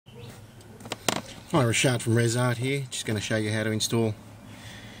Hi, ResArt from ResArt here. Just going to show you how to install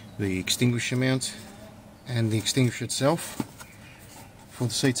the extinguisher mount and the extinguisher itself for the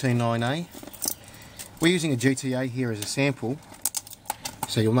CT9A. We're using a GTA here as a sample,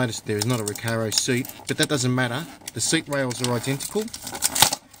 so you'll notice there is not a Recaro seat, but that doesn't matter. The seat rails are identical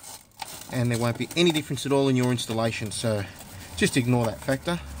and there won't be any difference at all in your installation, so just ignore that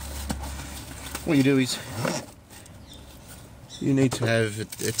factor. What you do is you need to have a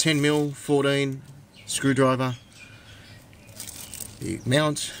 10mm 14 screwdriver, the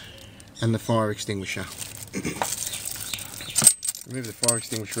mount and the fire extinguisher. Remove the fire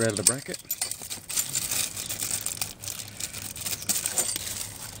extinguisher out of the bracket.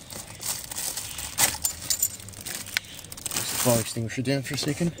 Place the fire extinguisher down for a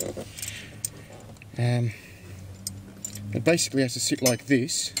second. It basically has to sit like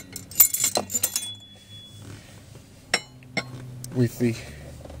this with the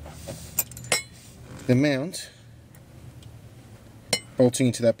mount bolting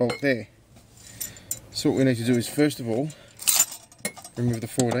into that bolt there. So what we need to do is first of all remove the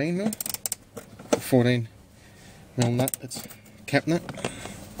 14mm nut, that's cap nut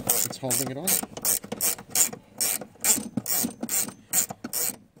that's holding it on.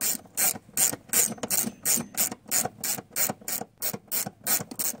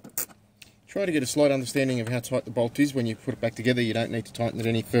 Try to get a slight understanding of how tight the bolt is when you put it back together. You don't need to tighten it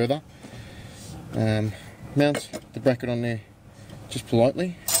any further. Mount the bracket on there just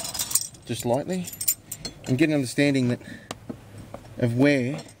politely, just lightly, and get an understanding of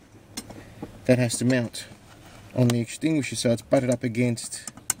where that has to mount on the extinguisher, so it's butted up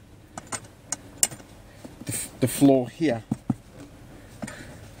against the floor here.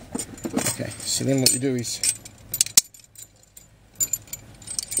 Okay, so then what you do is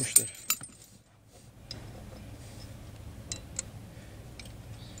push the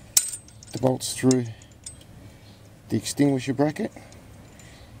bolts through the extinguisher bracket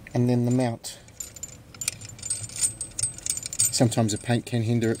and then the mount. Sometimes the paint can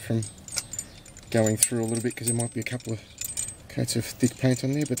hinder it from going through a little bit because there might be a couple of coats of thick paint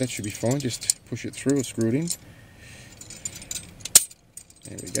on there, but that should be fine. Just push it through or screw it in.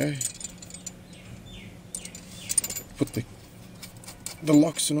 There we go. Put the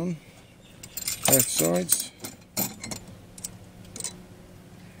locks on both sides.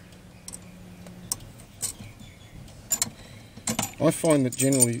 I find that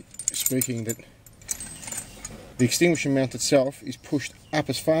generally speaking that the extinguisher mount itself is pushed up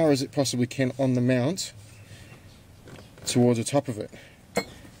as far as it possibly can on the mount towards the top of it.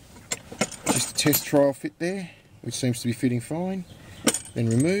 Just a test trial fit there, which seems to be fitting fine. Then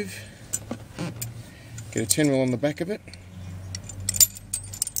remove, get a 10mm on the back of it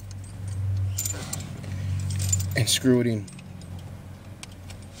and screw it in.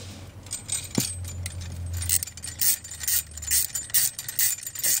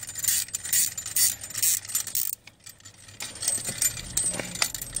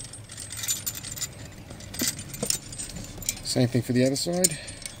 Same thing for the other side.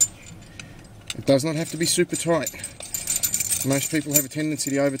 It does not have to be super tight. Most people have a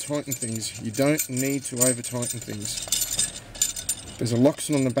tendency to over tighten things. You don't need to over tighten things. There's a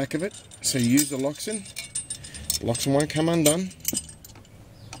loxen on the back of it, so you use the loxen. The loxen won't come undone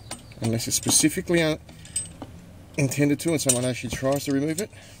unless it's specifically intended to and someone actually tries to remove it.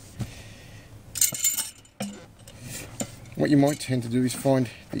 What you might tend to do is find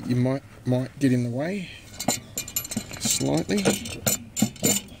that you might get in the way slightly,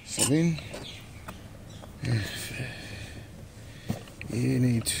 so then you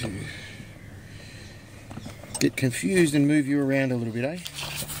need to get confused and move you around a little bit, eh?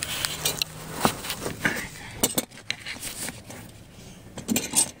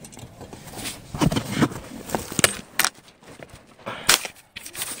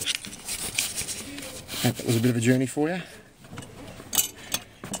 Hope that was a bit of a journey for you.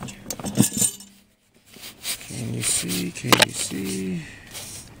 Can you see?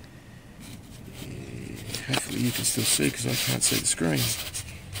 Yeah, hopefully you can still see because I can't see the screen.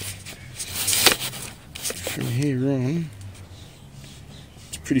 From here on,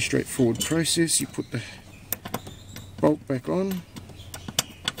 it's a pretty straightforward process. You put the bolt back on.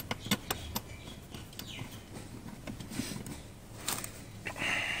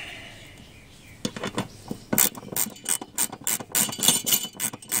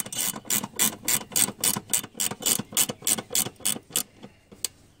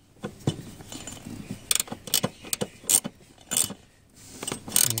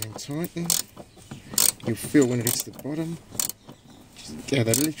 Tighten. You'll feel when it hits the bottom. Just give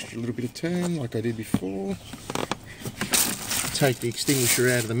that a little bit of turn like I did before. Take the extinguisher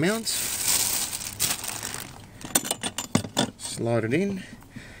out of the mount. slide it in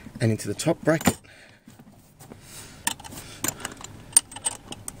and into the top bracket.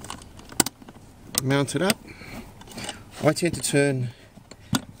 Mount it up. I tend to turn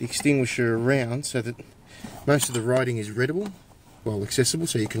the extinguisher around so that most of the writing is readable, well, accessible,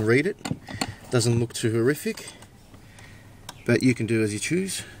 so you can read it. Doesn't look too horrific, but you can do as you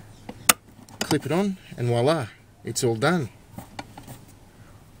choose. Clip it on and voila, it's all done.